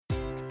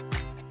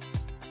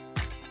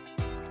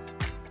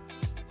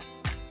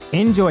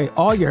Enjoy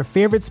all your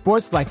favorite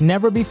sports like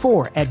never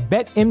before at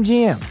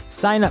BetMGM.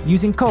 Sign up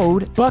using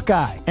code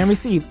Buckeye and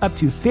receive up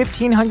to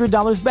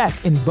 $1,500 back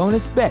in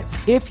bonus bets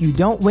if you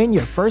don't win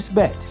your first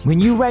bet. When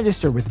you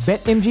register with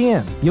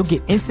BetMGM, you'll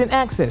get instant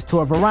access to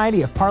a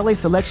variety of parlay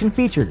selection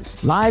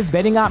features, live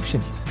betting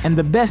options, and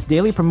the best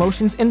daily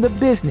promotions in the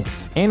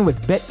business. And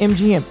with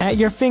BetMGM at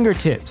your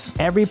fingertips,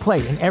 every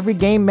play and every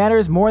game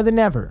matters more than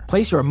ever.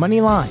 Place your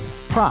money line,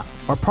 prop,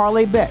 or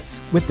parlay bets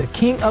with the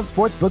king of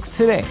sportsbooks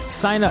today.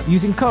 Sign up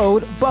using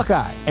code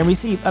Buckeye and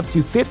receive up to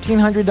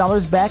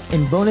 $1,500 back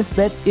in bonus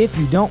bets if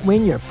you don't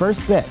win your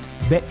first bet.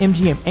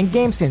 BetMGM and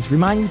GameSense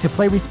remind you to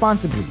play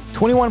responsibly.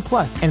 21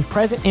 plus and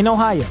present in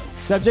Ohio,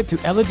 subject to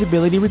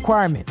eligibility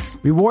requirements.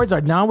 Rewards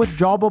are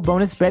non-withdrawable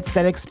bonus bets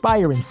that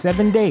expire in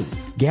 7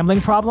 days. Gambling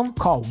problem?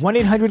 Call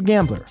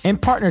 1-800-GAMBLER. In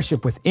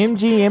partnership with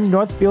MGM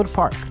Northfield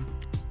Park.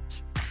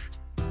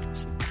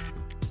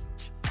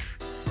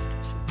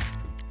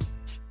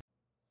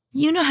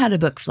 You know how to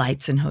book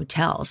flights and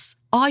hotels.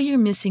 All you're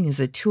missing is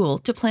a tool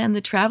to plan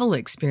the travel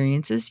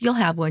experiences you'll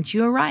have once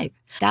you arrive.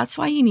 That's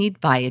why you need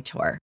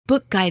Viator.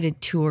 Book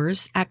guided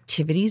tours,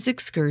 activities,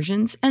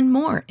 excursions, and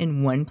more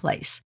in one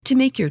place to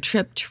make your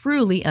trip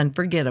truly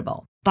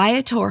unforgettable.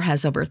 Viator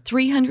has over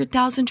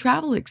 300,000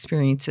 travel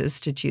experiences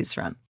to choose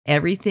from.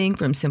 Everything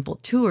from simple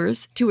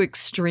tours to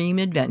extreme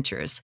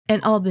adventures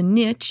and all the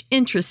niche,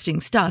 interesting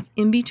stuff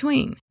in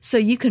between. So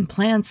you can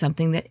plan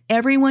something that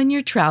everyone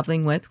you're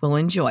traveling with will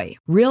enjoy.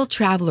 Real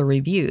traveler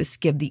reviews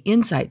give the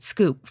inside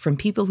scoop from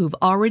people who've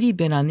already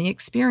been on the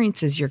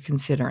experiences you're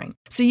considering.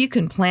 So you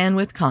can plan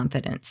with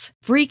confidence.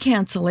 Free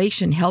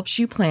cancellation helps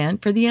you plan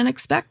for the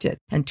unexpected.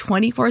 And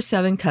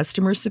 24/7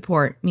 customer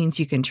support means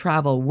you can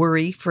travel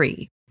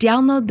worry-free.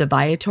 Download the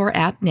Viator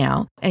app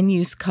now and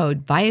use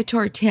code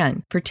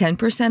Viator10 for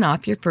 10%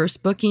 off your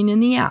first booking in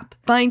the app.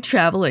 Find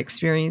travel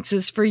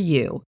experiences for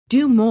you.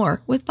 Do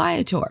more with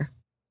Viator.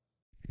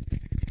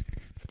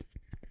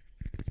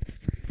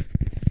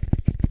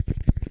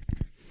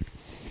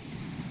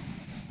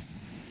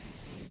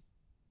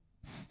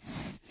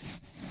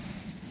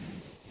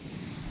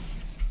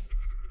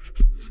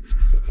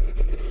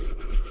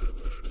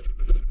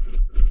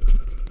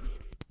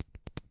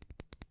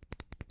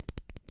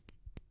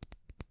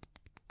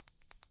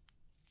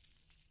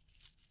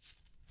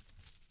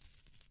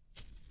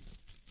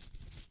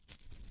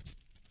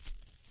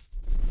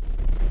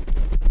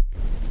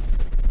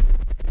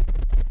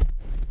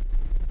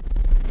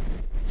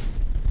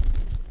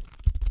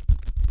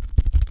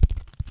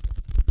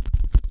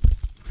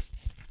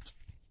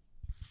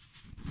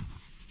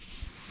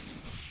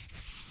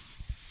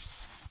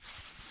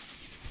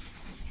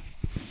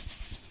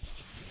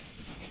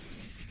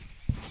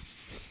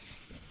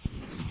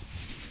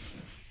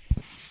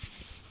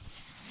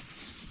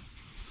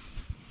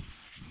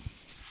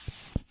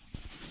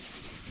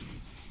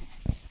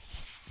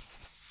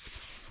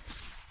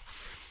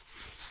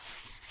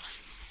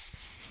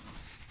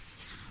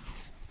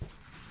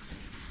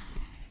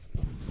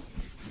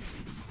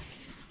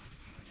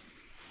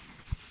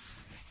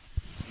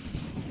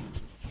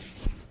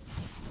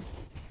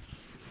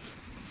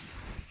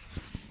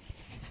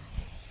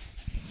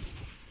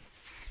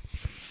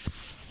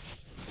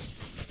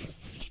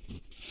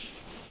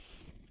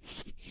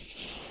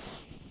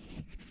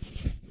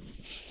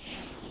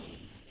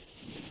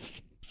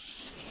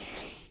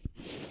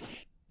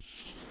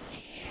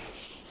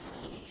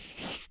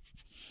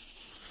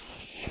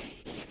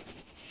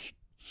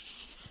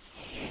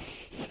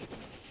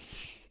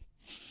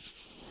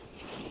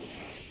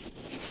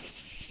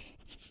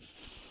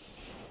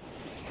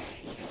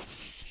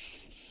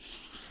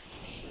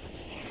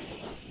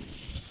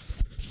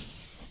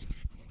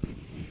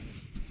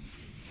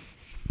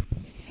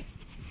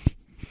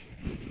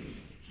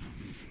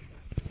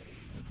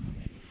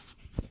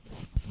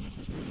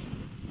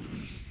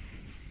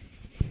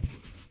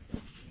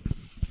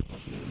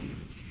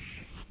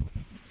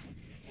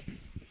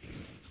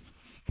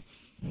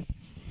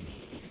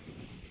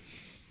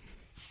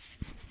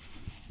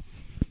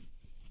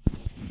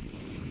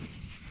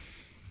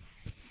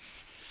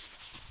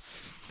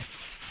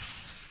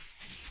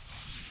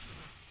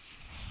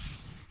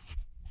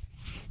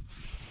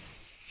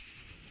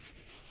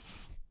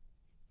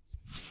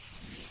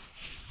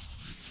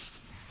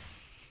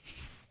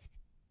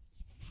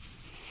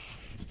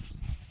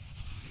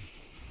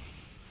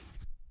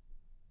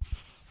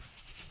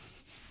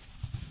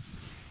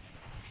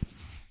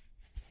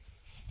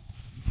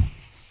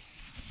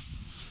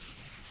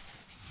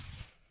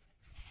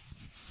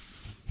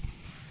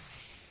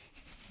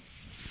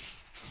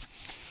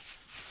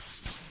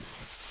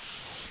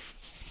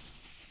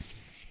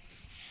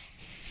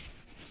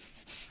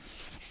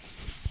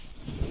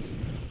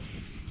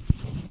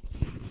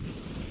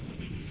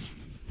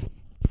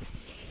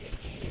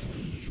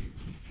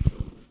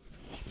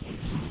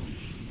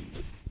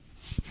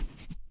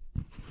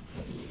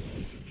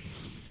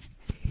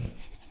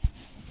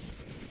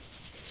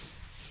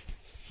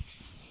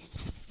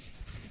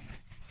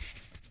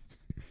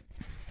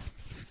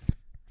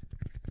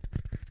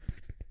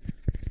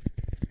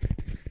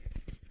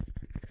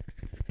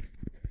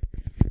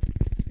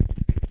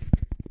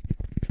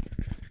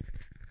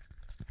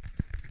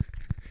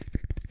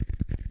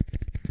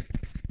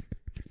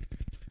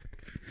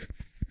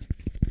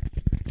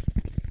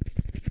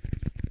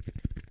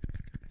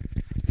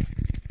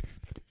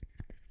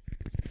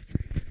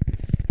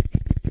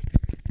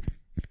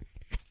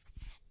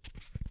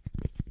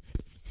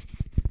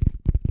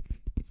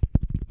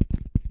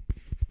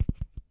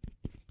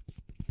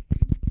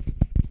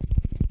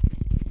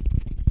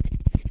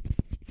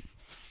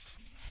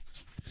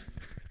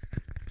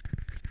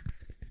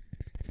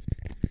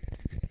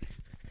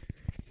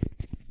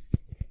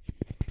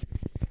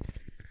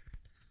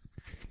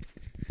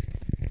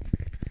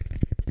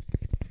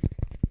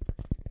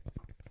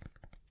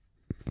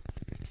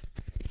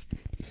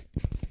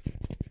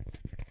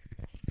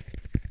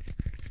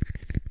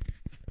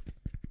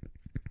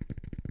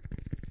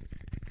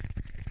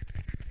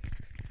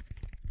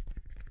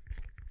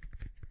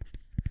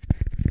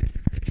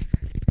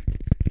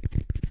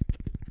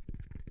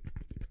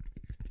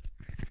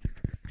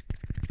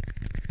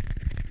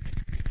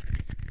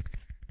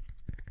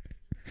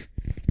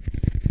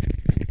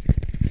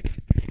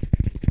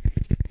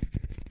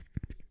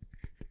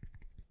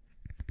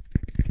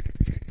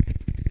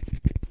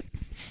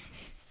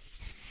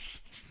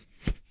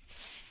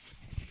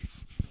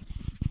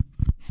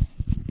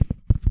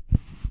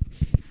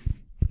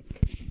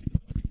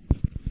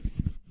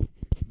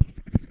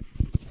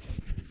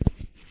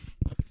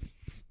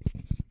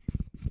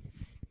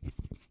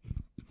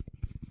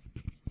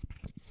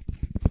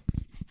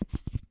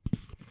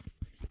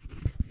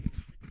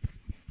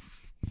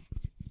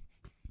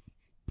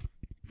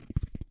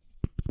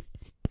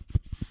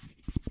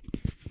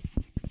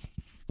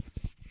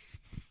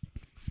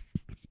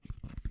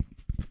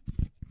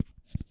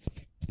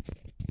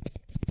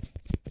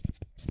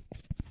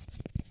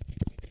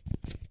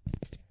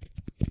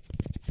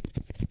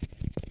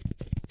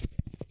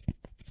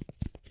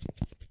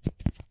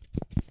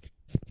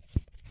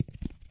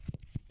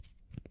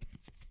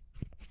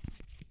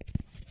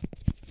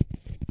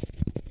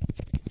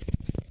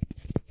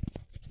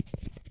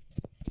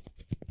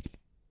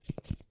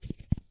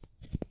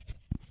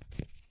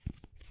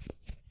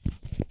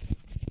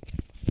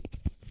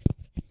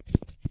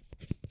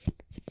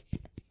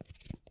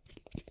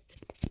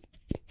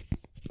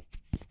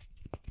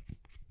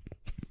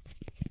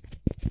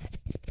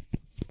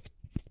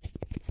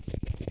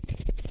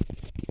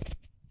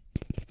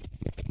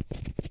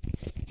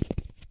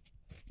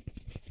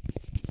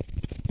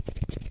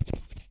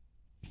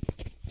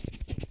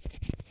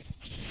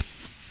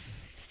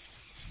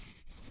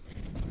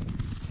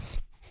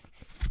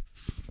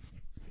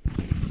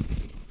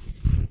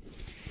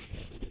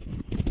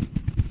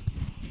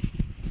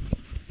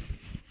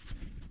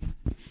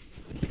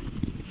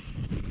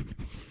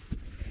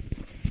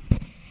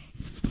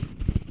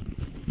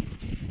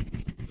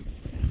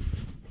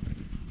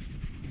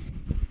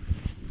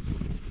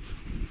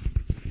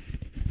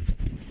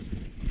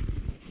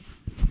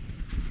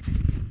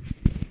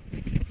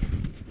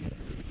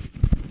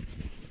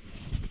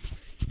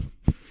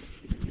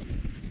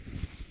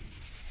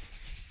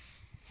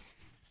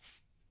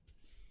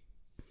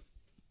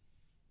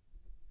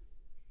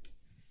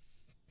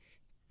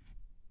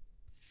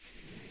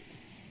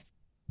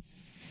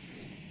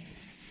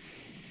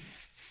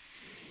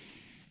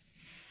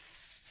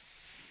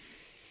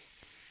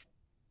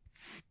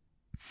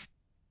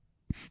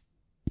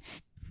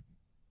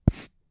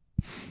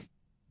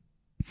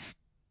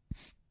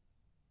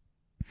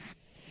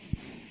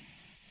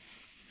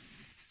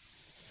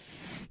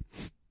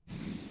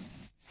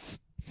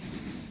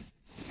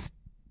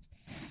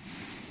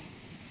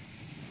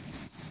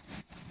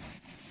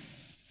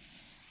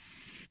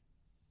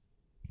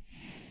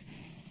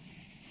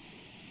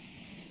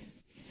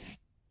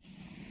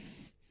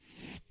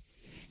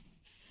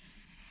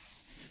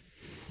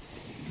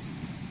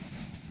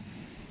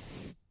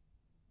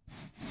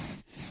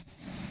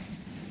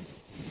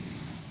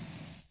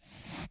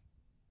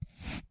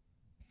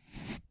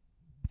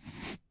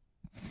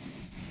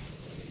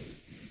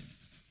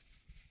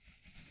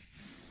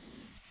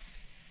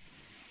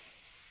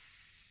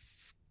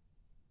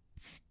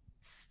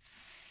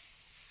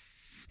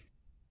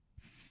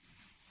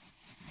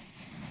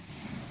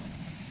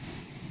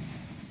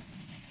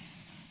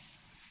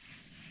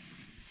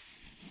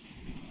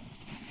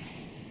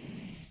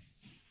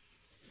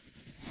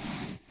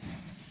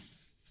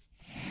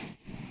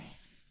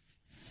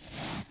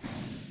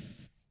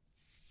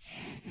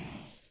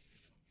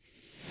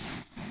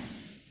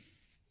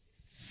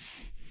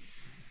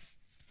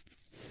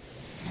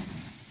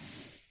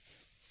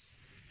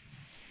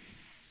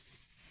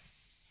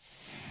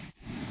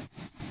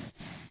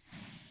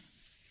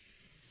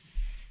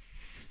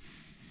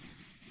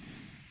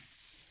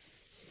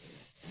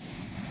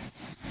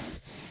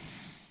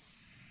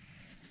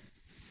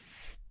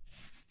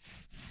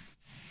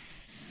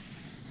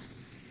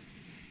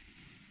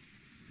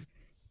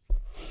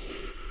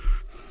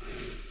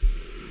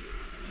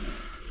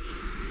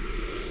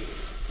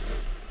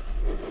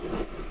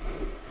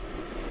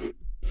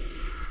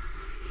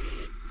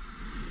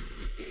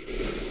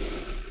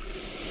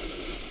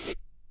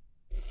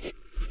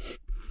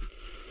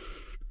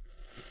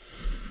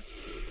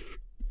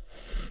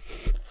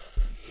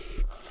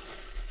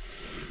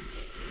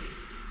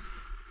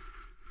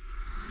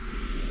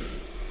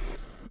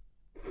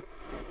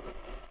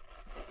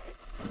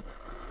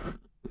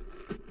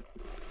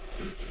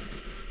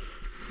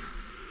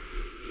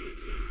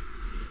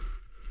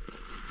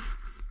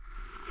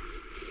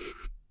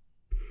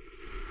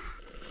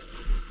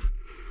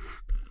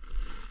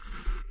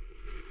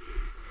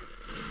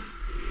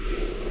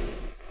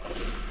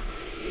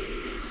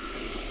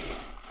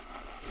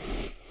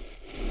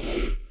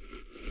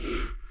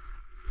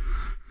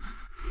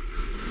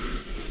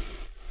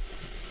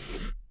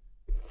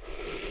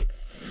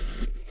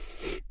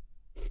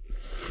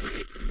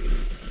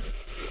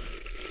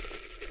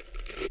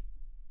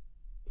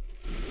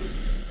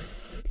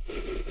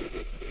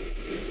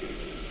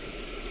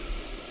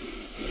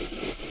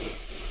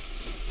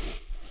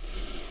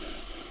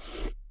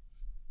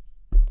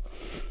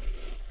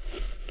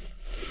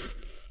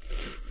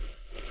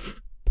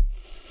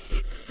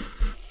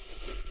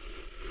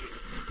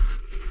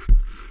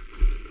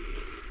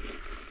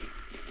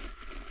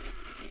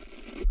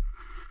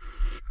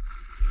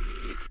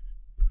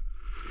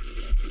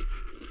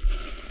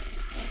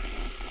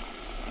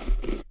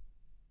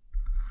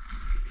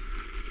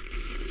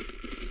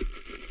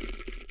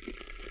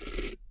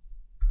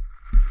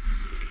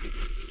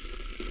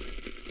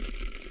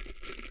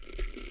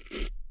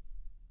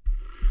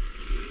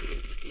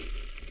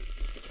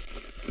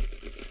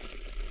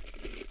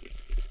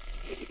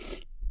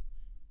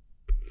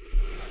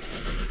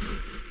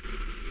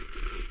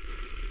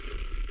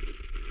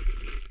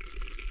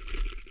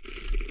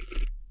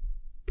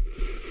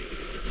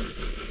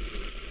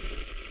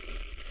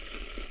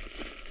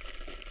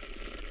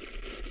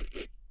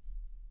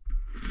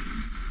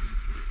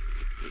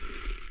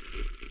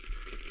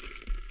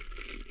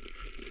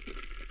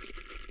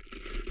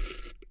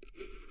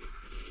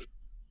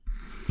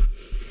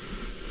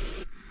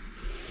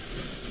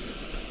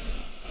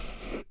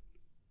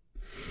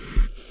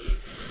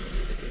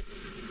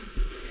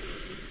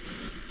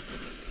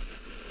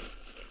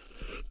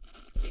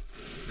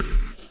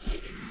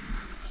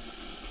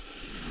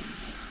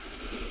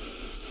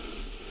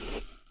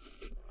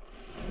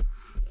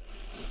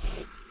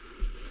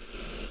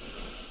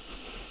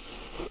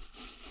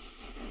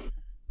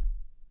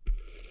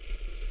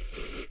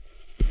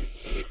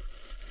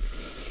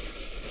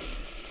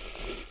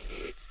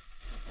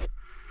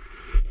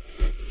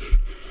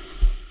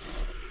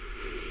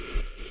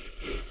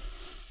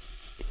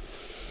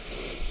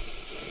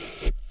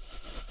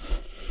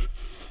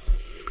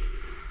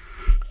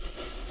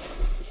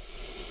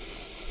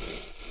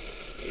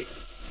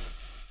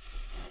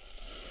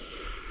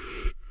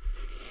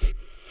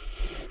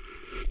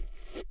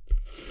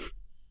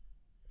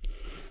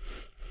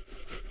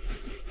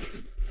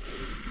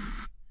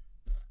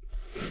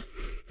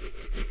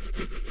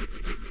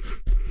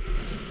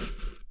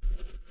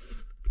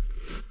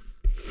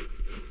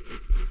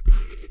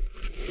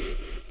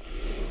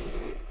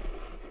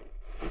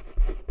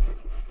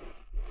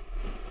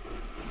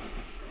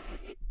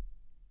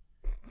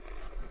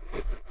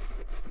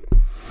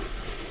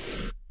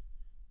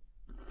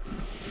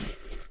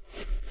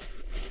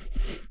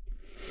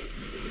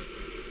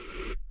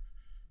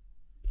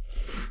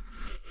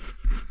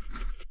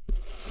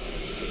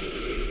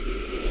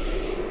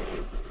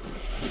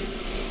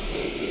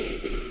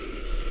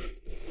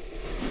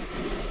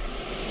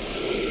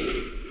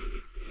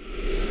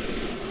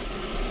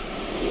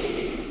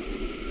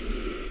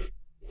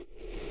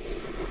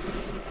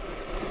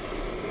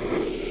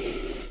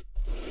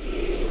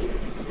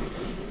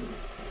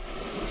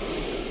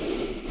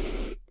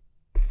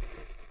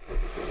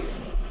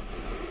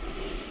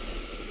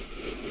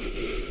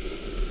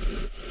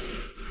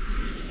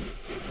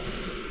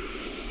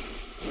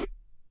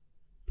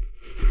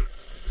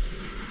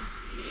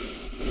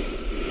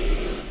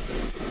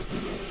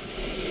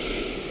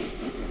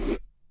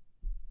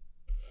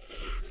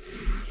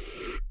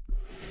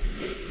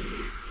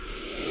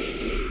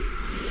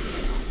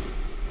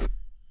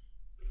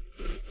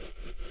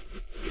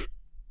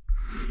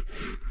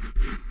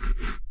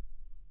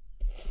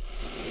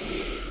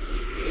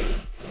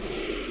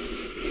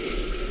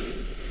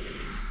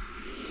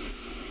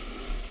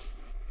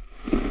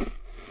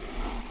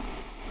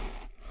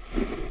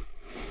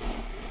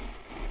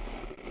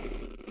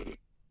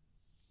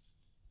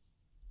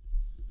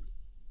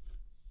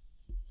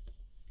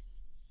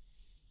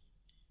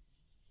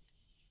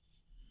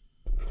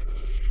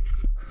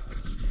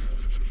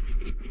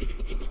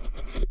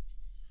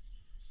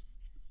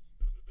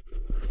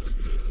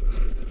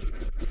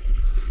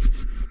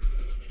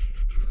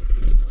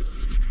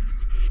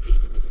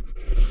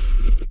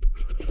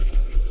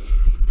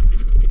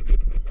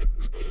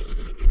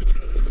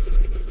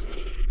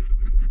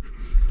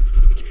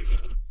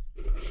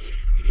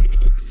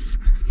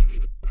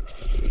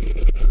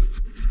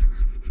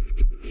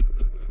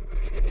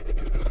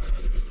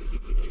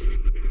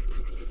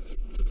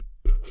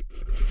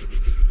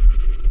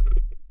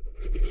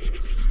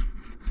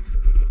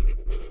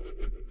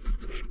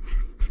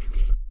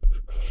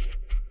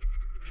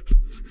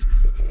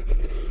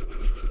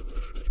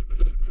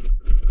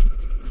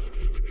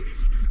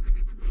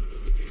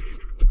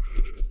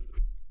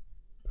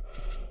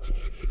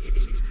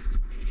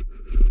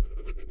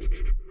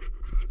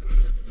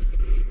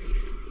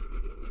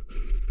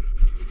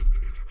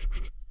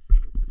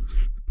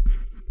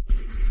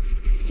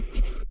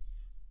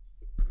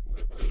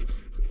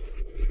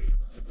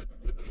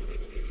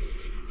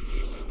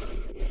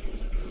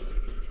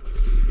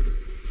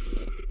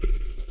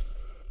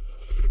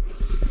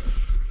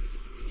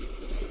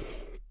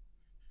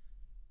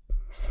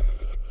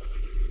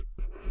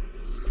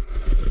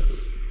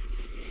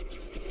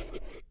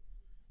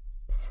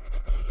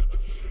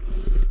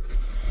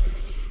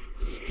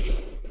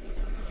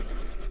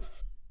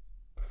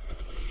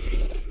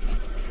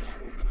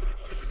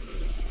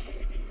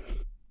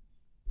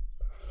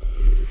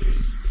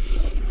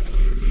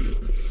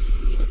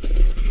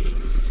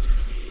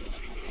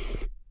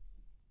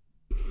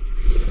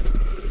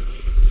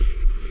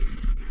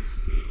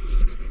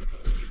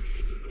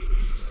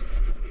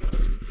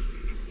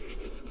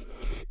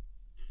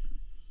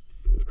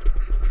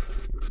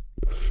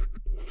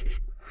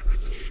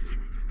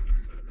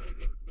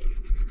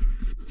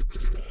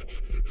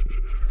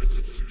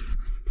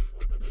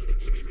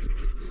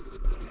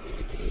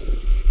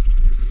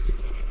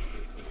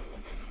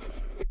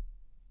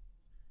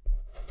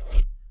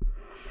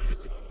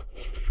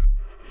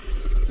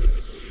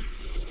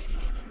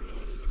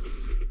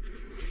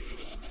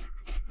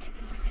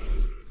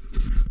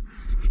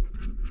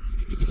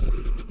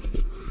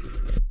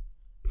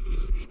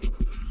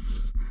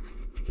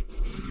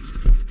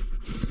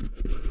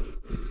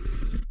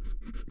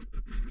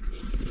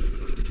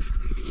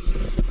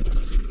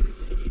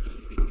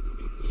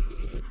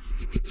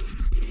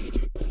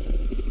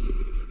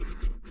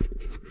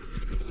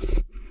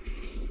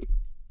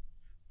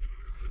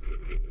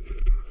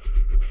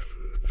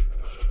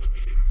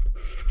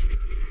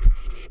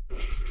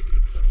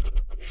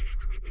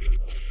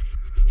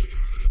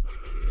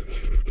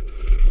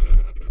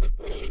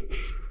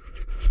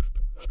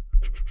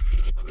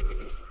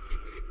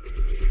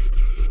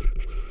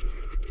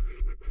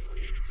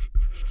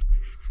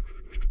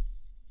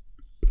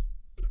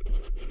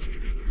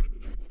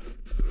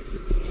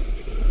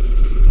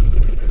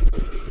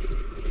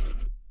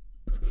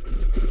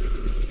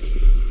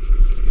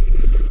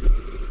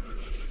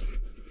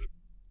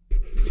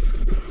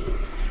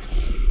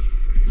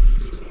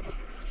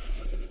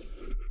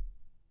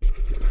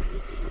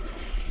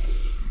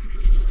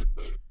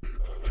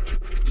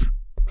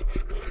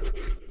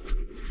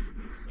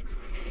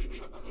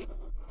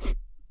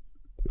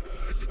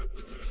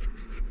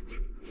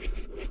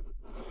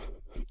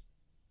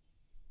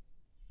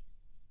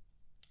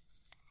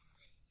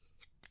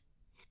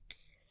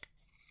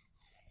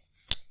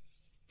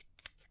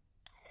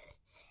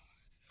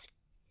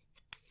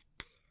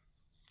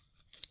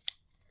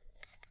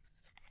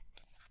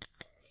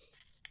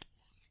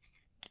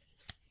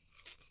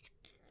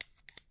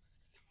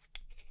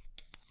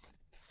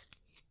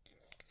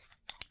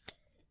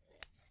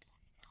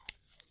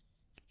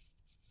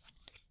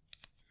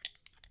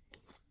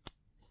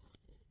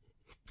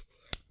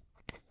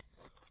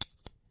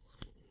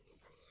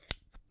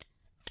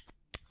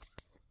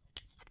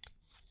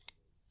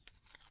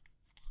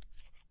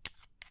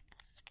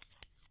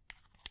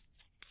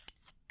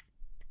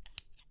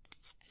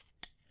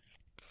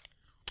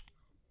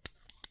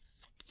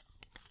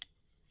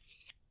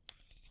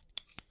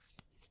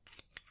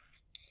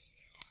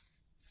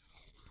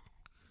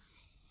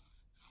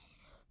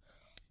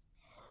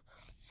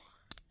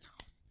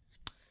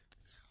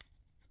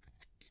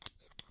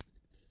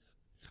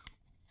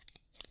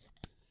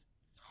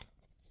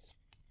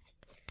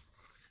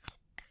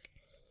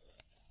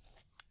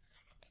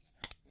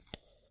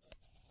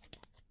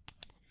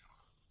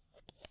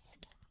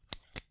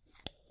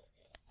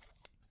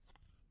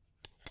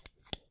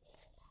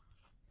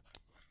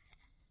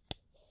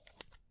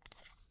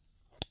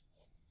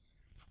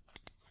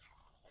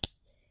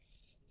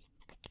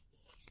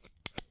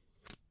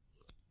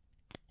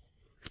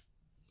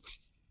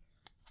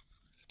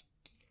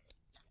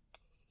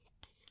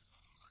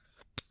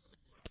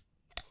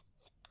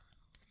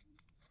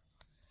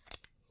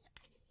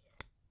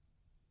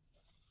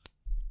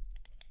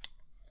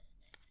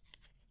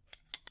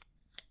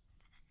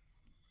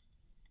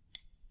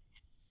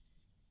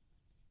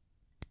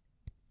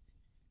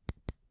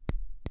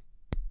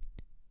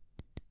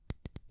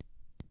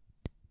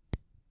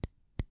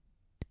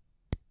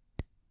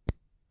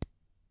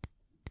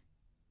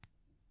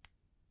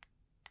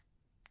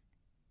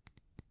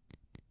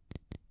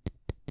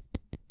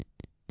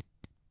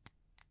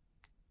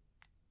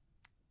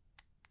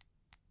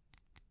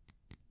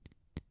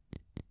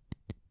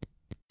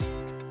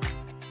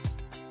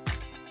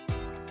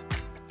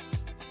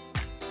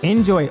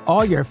 Enjoy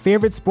all your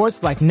favorite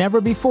sports like never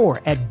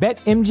before at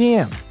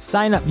BetMGM.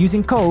 Sign up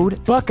using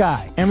code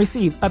Buckeye and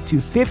receive up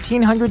to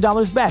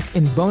 $1,500 back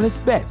in bonus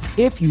bets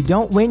if you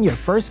don't win your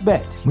first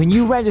bet. When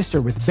you register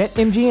with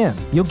BetMGM,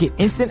 you'll get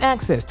instant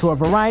access to a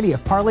variety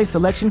of parlay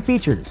selection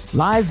features,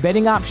 live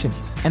betting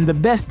options, and the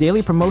best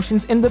daily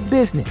promotions in the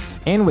business.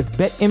 And with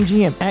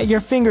BetMGM at your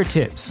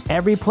fingertips,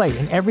 every play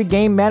and every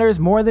game matters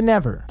more than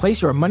ever.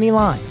 Place your money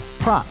line,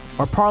 prop,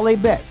 or parlay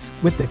bets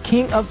with the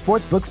king of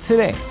sportsbooks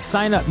today.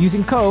 Sign up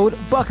using code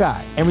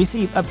Buckeye and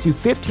receive up to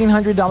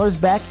 $1,500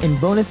 back in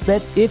bonus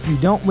bets if you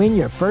don't win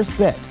your first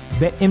bet.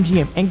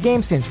 BetMGM and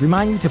GameSense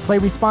remind you to play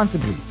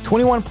responsibly.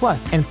 21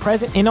 plus and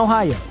present in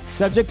Ohio,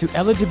 subject to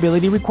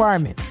eligibility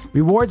requirements.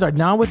 Rewards are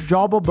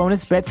non-withdrawable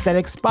bonus bets that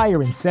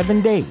expire in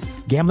 7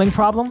 days. Gambling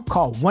problem?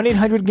 Call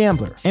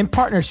 1-800-GAMBLER. In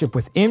partnership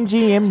with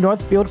MGM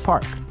Northfield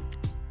Park.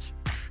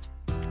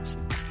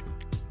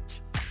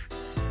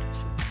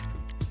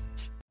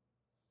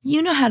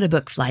 You know how to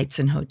book flights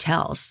and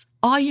hotels.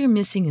 All you're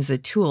missing is a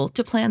tool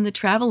to plan the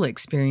travel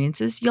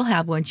experiences you'll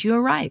have once you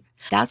arrive.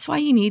 That's why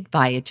you need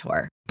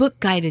Viator. Book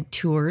guided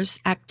tours,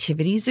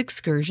 activities,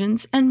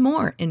 excursions, and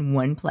more in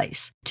one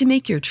place to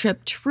make your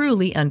trip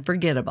truly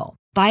unforgettable.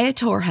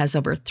 Viator has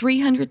over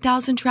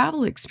 300,000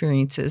 travel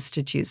experiences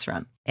to choose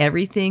from.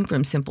 Everything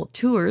from simple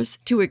tours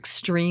to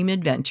extreme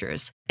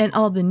adventures and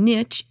all the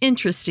niche,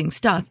 interesting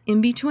stuff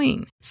in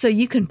between. So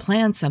you can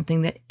plan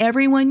something that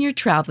everyone you're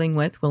traveling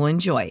with will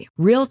enjoy.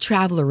 Real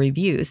traveler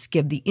reviews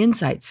give the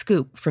inside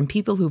scoop from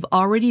people who've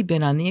already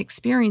been on the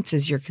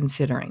experiences you're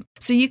considering.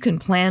 So you can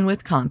plan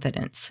with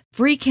confidence.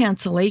 Free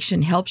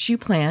cancellation helps you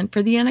plan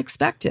for the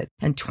unexpected.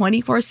 And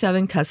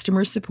 24/7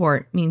 customer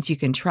support means you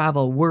can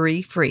travel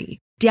worry-free.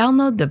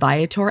 Download the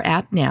Viator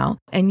app now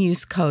and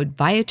use code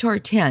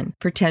Viator10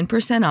 for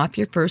 10% off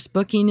your first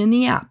booking in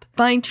the app.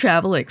 Find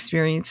travel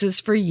experiences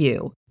for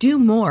you. Do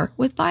more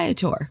with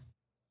Viator.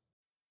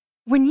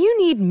 When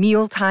you need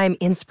mealtime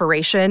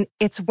inspiration,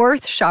 it's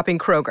worth shopping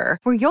Kroger,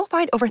 where you'll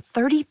find over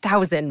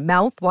 30,000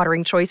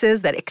 mouth-watering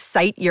choices that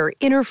excite your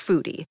inner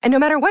foodie. And no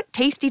matter what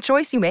tasty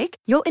choice you make,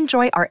 you'll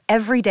enjoy our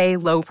everyday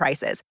low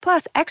prices,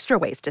 plus extra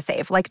ways to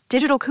save, like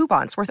digital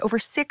coupons worth over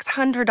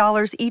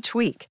 $600 each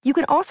week. You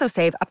can also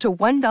save up to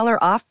 $1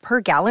 off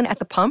per gallon at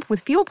the pump with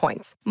fuel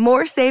points.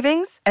 More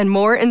savings and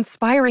more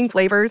inspiring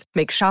flavors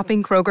make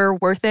shopping Kroger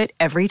worth it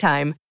every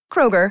time.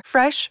 Kroger,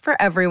 fresh for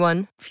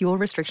everyone. Fuel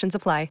restrictions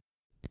apply.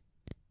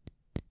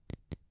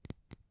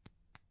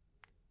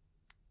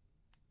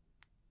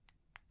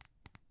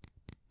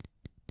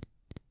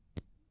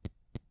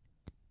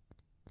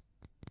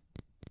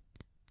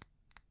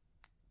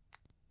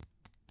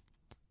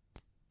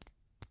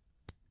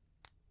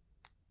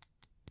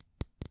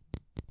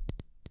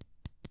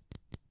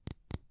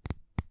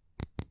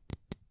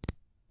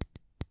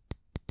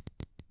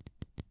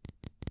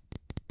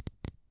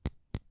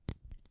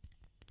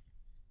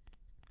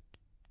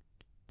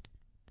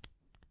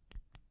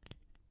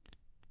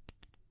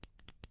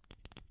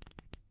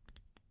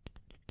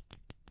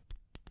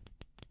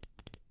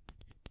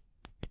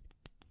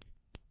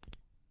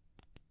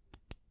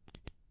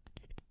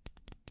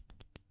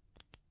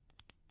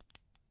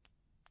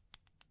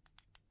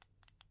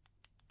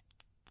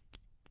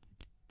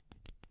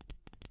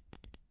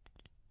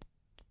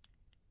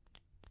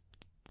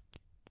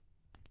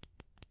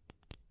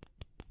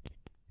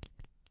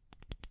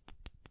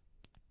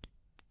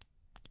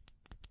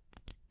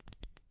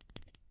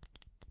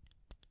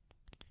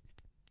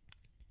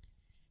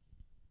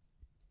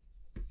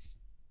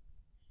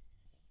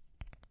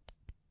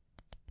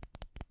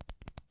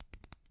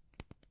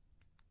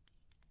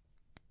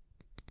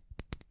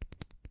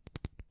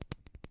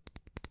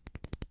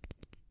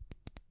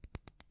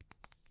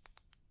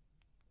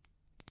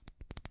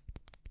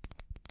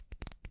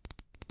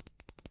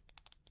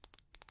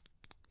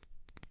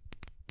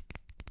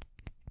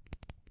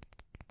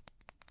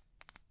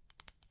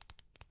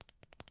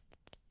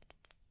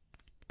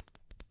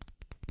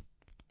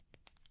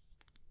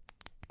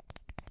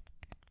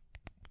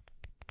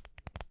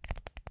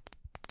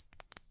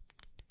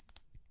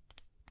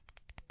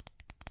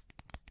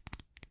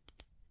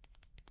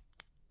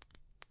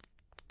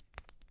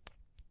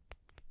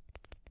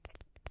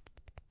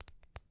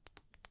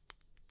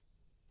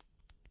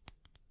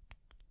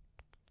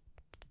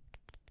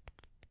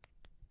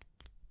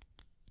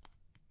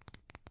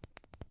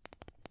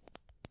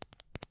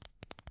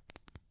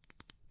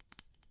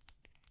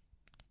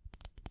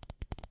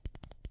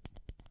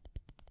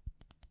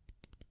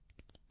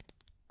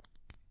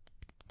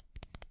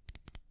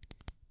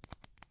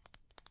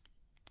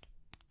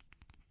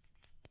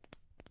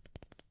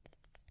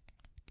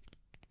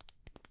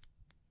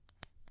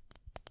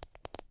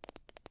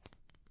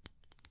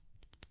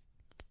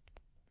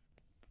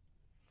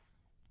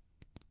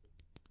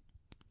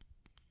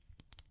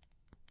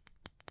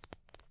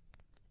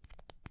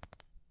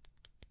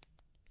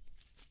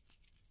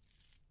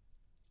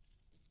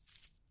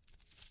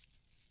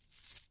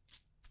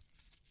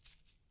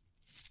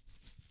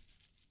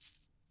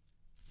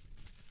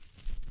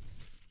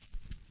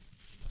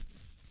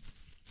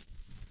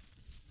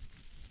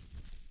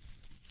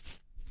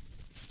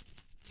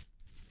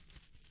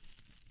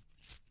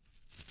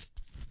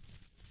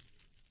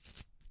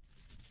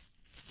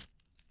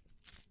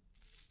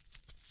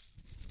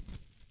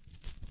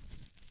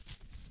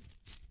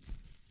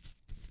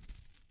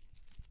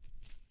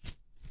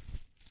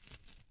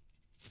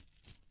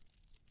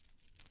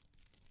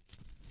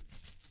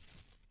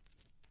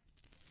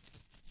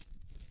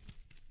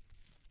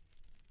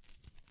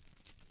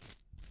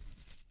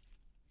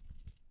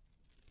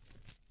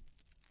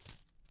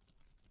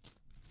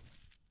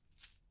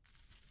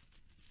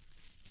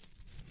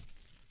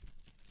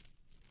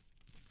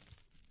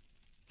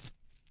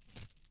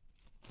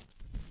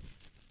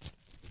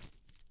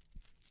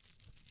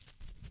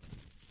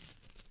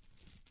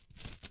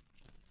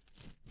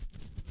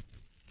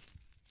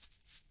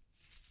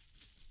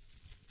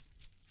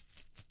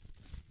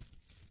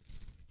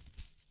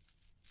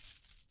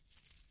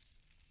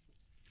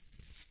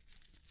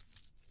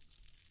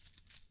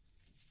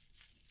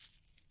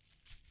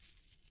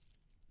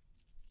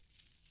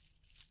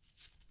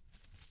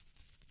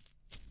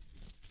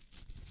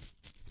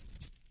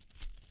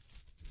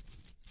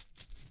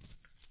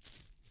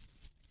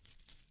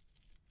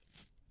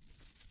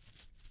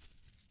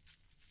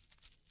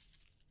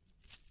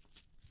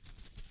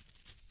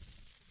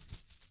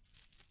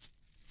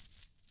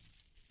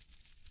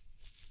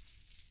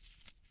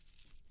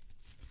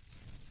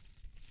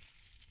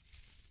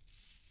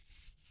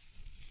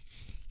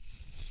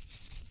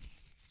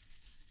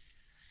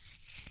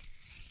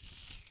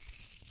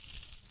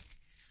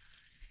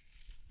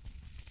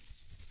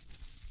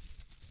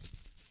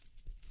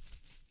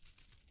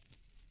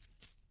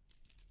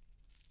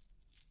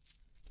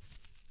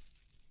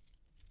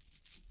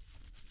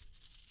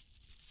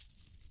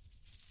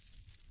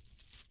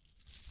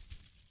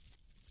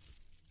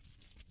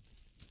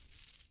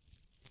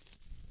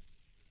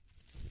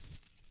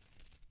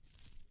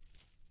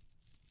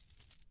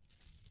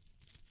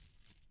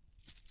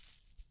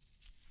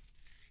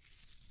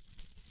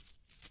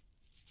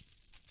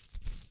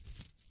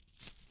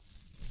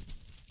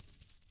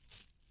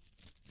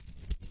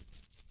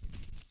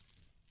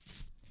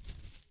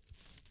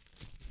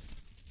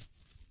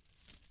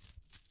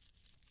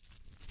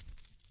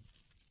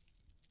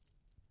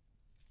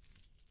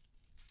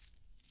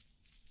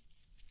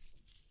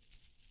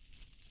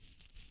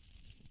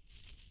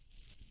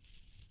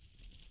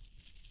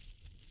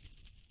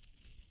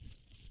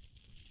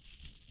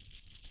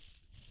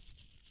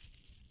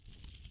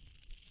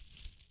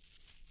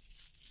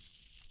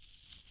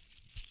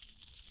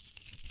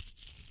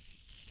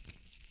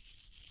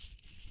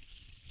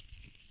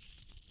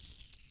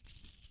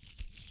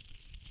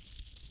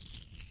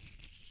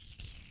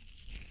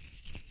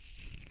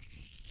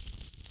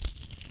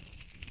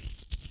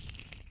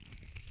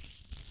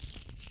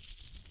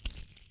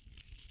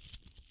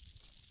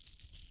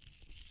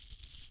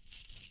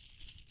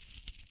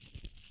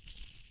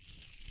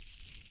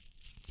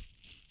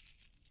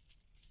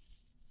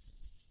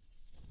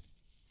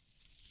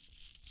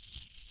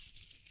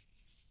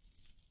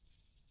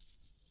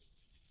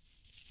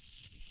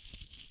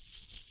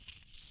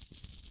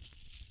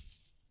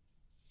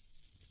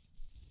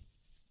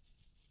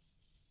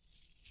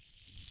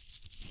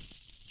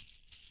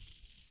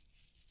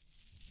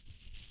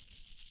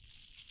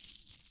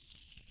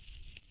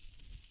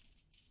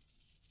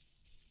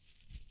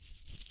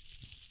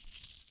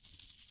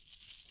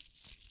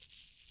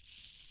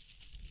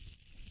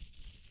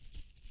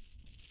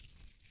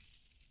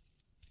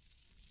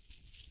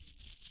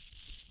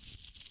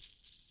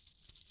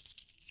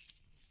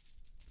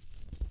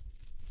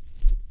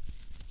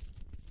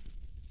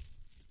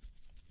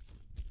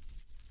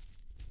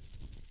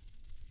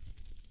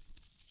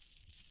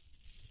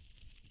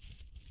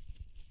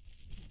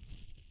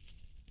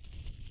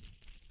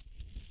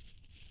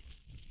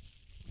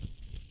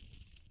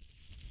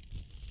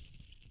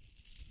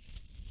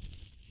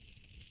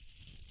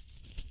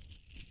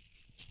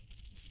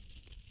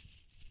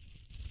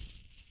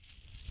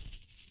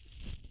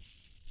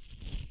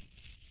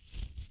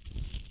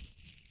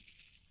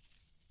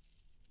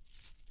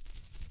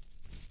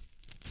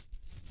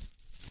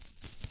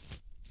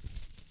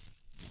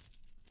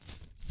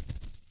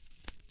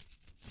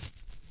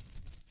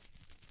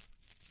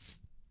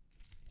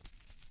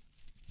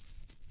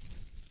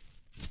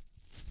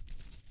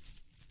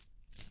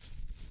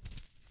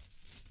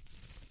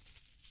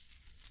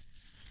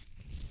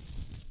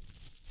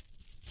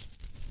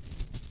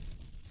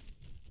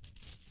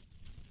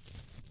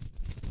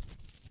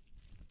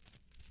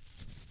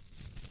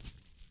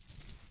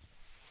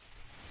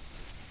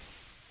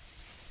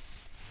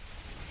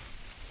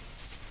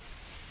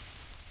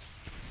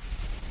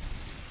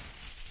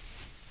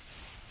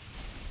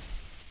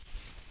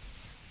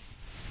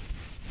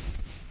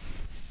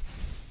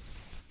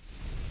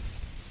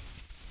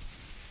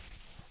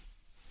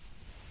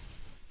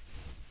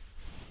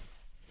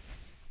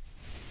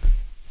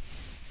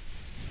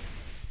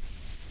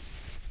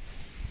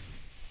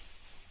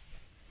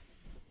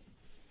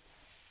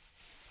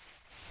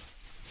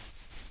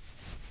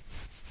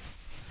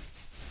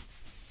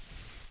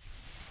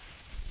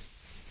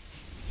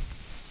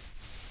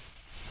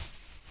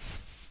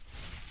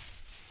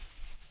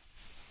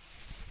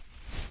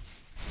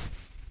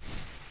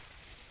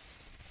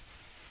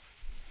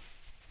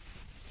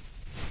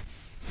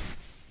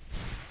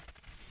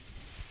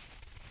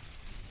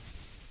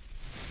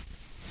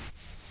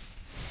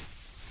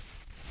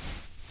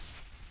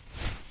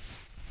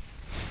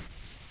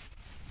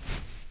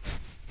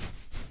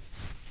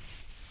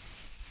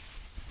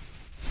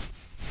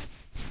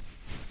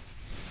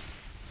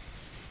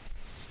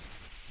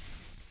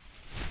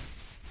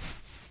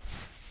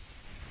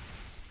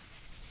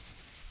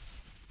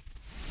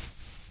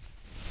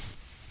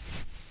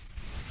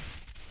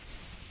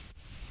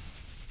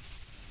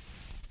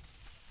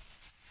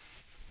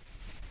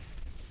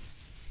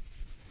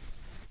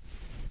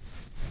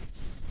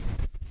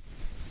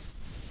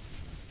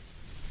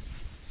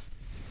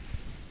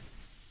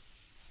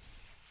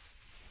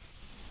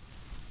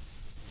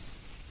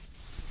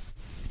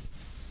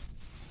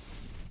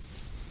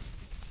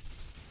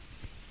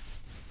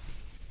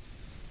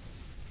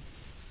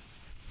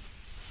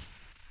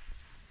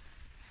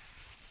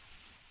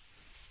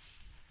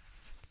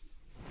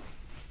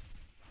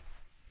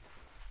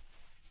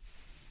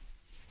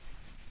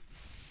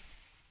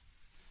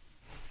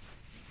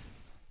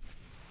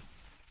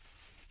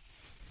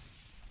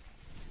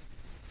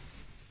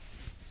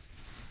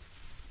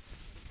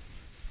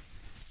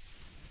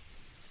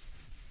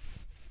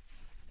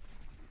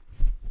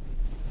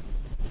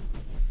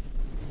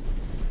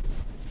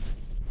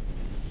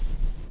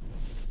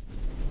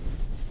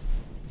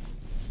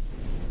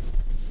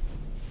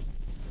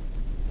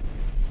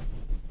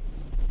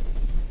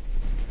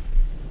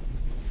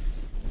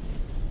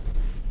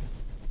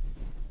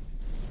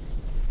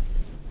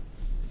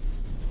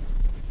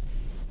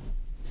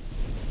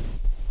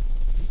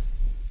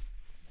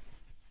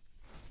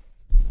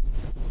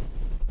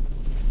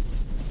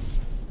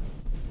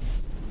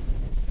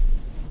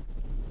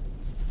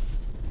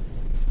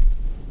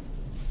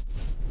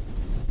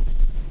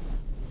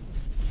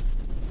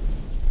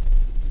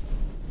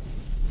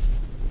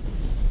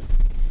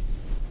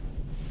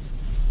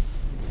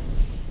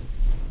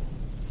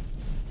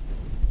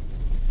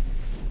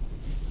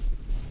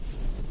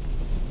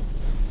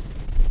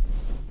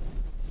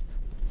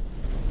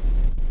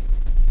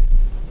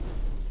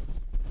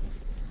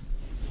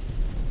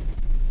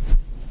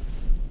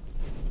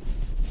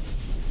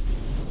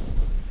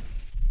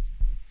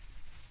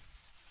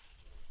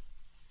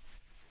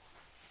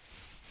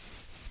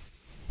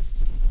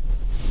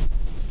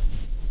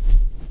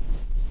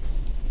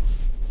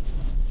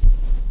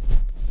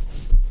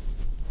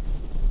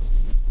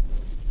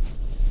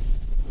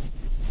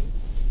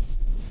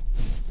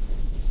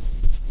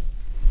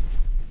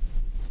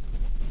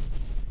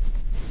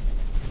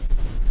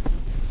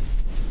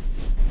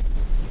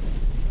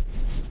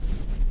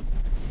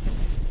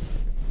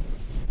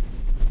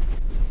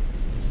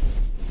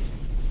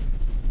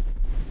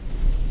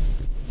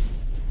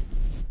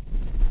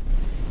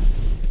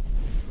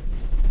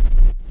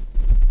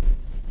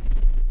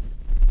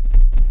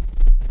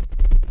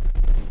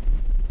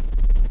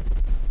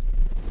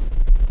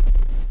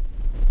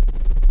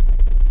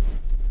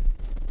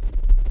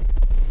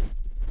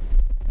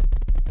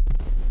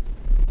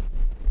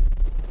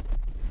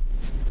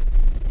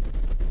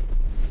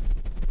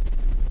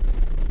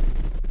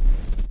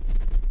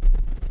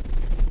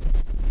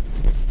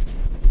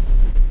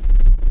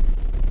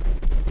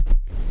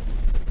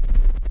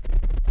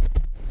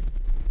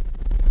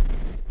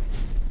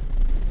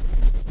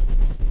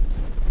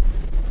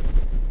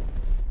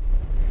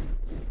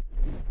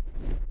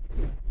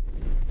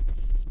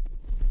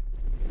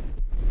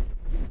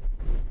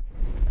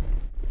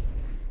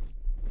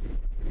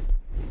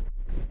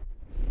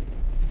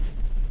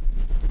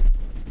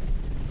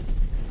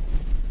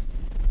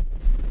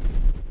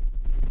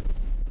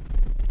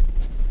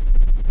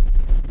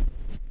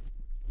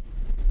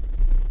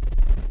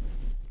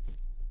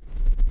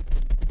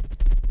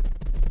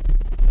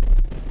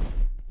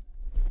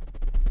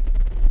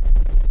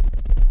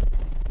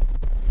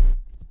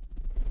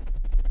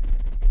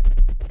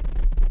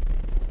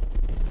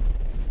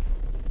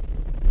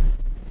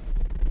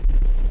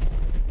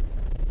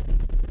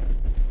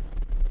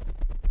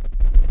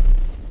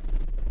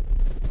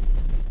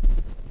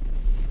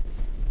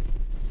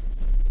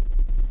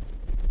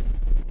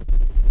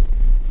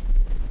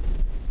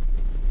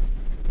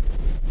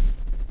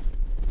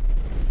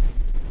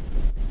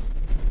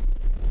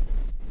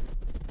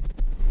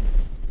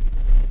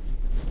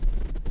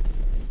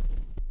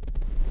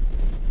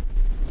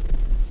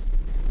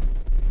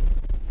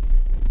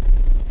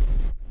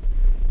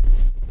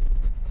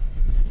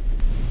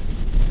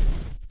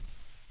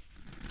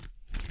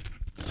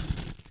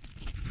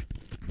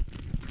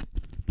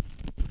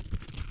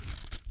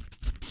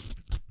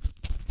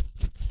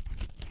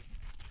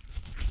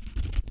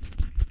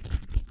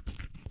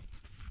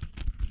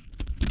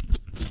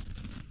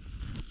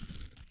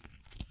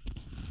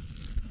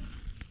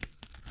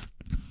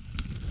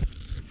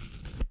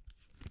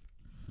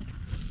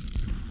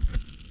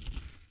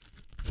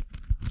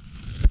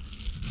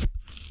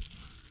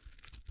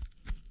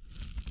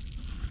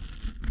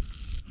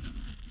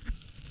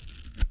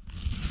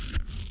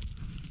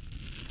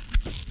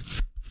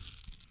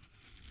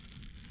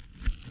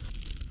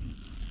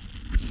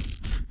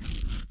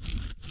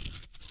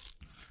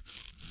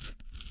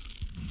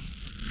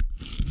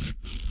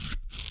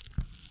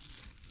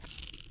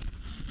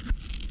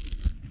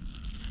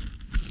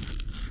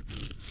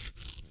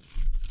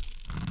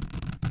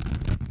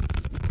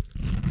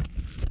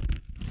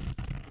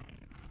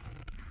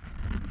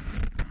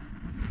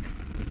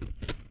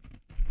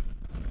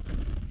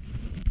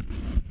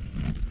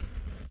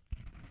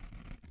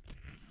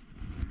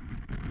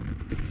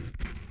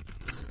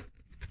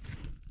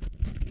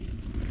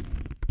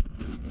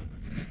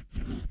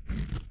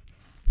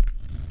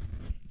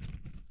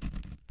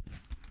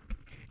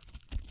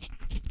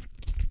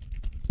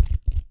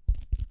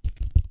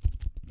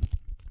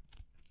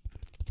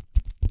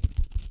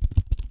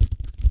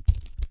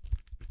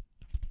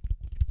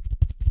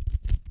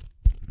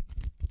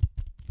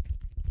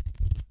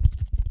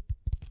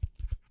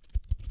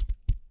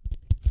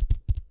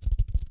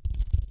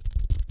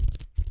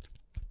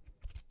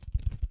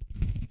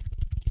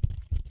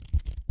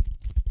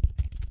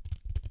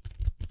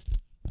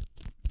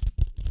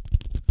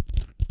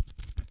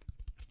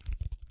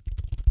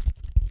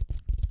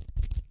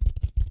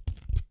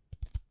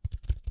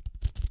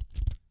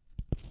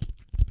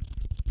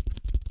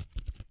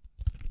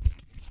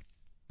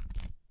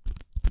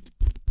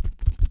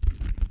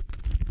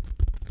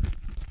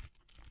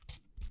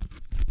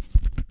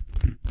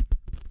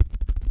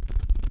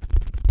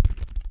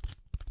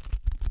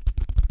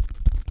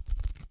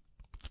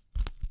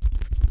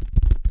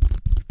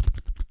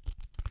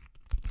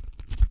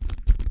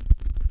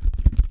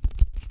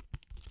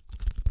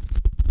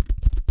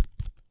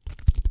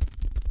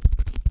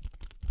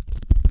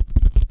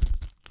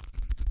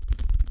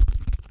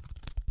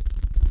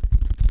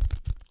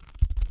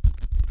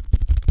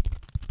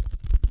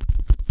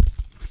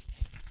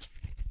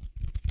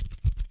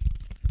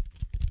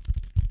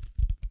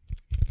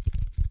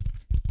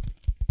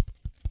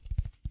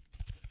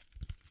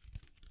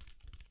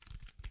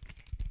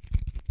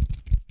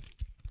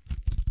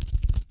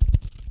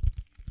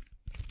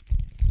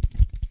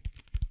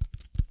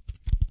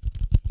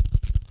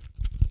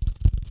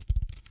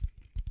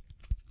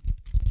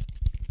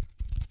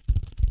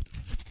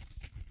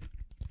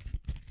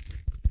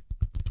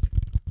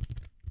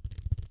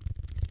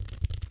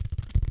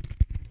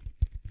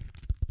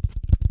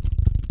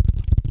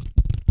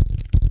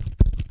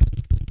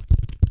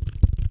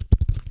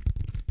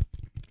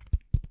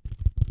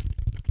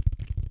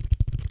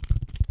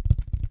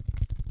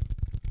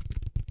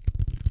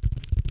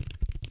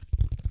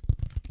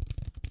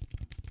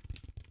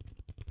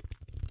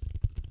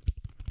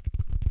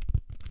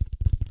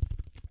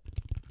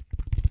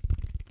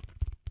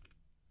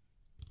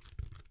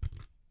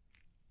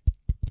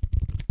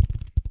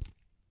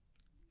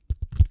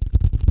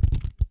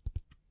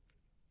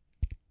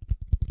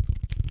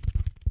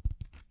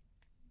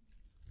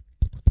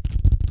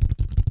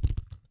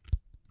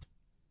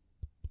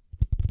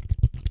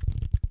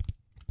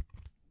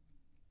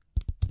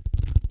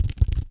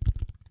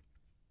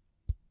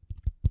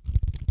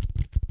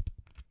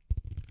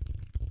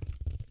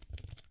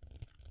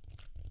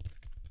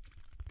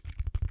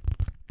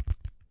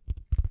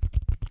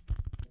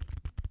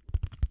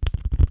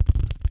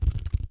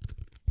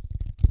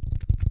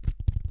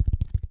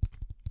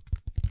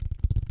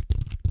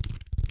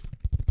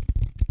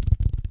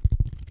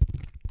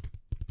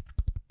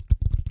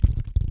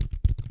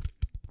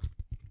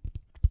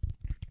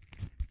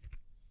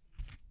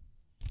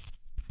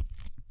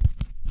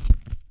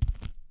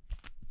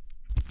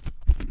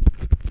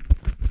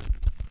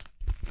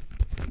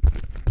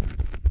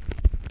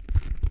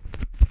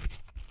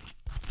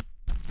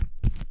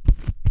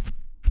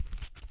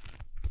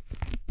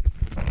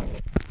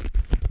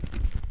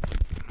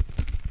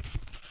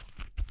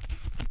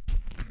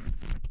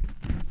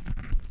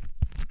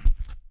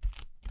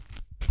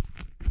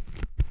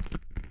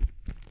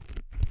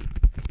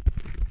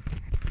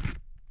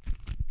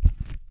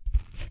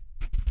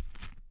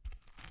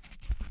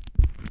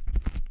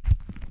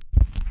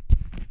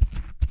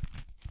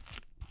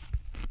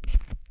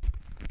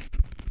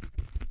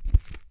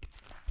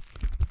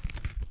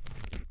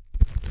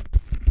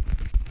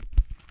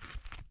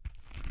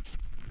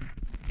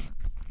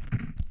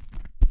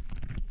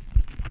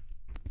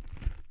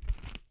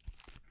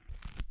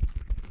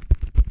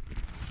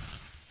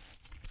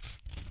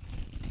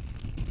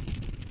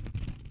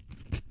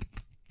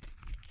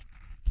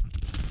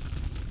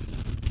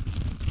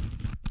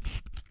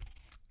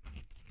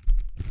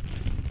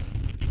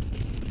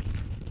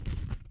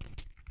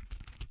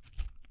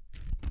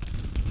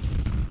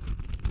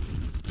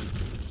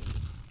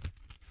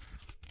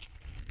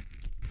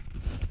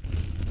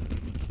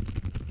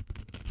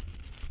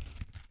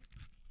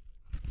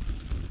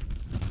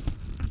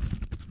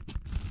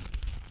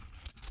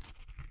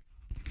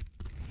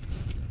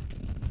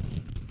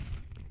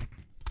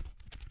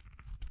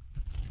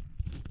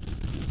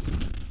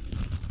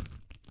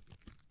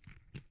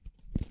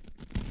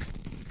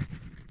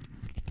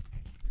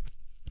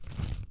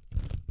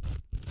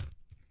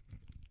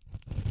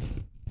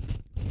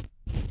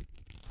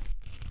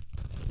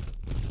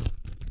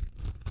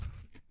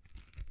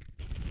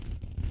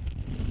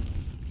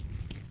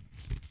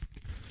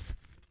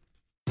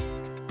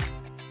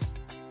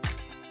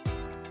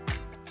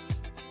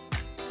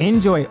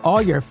 Enjoy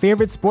all your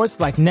favorite sports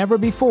like never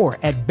before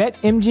at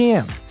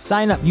BetMGM.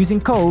 Sign up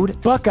using code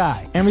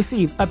Buckeye and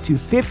receive up to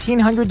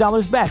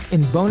 $1,500 back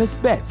in bonus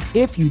bets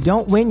if you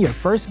don't win your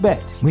first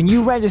bet. When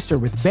you register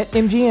with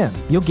BetMGM,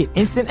 you'll get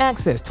instant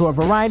access to a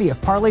variety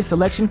of parlay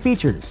selection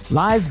features,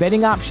 live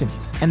betting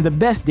options, and the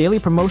best daily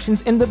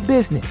promotions in the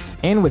business.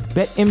 And with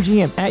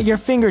BetMGM at your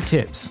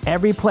fingertips,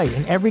 every play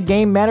and every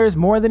game matters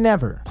more than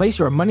ever. Place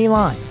your money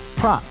line,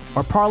 prop,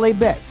 or parlay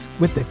bets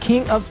with the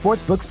king of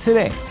sportsbooks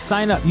today.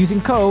 Sign up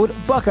using code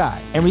Buckeye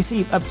and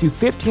receive up to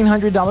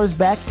 $1,500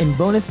 back in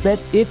bonus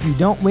bets if you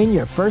don't win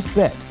your first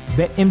bet.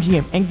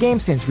 BetMGM and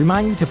GameSense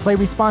remind you to play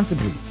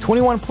responsibly.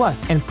 21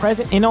 plus and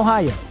present in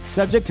Ohio,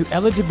 subject to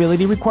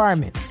eligibility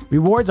requirements.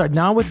 Rewards are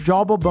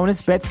non-withdrawable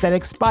bonus bets that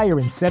expire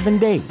in 7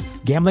 days.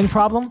 Gambling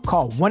problem?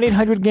 Call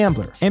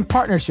 1-800-GAMBLER. In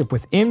partnership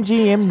with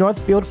MGM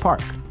Northfield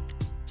Park.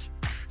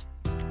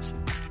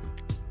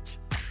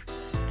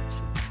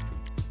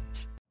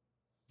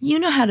 You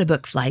know how to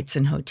book flights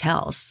and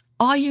hotels.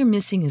 All you're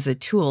missing is a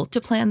tool to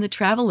plan the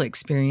travel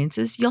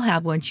experiences you'll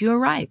have once you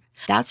arrive.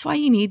 That's why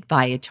you need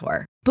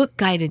Viator. Book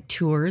guided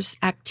tours,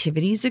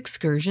 activities,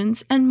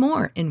 excursions, and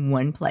more in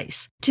one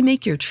place to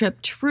make your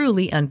trip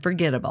truly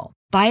unforgettable.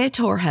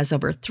 Viator has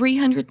over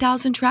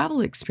 300,000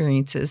 travel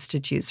experiences to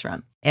choose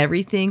from.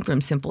 Everything from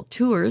simple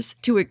tours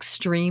to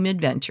extreme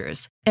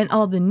adventures and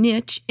all the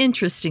niche,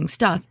 interesting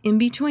stuff in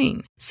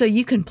between. So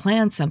you can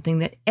plan something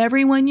that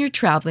everyone you're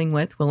traveling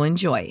with will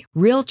enjoy.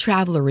 Real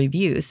traveler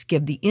reviews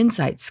give the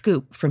inside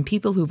scoop from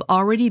people who've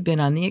already been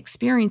on the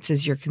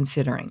experiences you're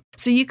considering.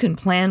 So you can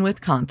plan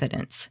with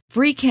confidence.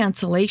 Free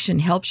cancellation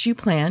helps you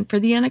plan for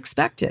the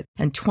unexpected.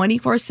 And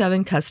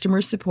 24/7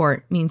 customer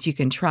support means you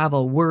can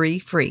travel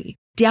worry-free.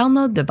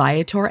 Download the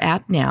Viator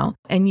app now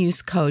and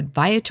use code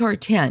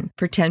Viator10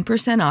 for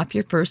 10% off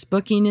your first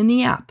booking in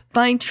the app.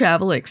 Find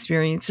travel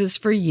experiences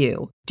for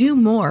you. Do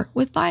more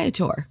with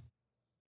Viator.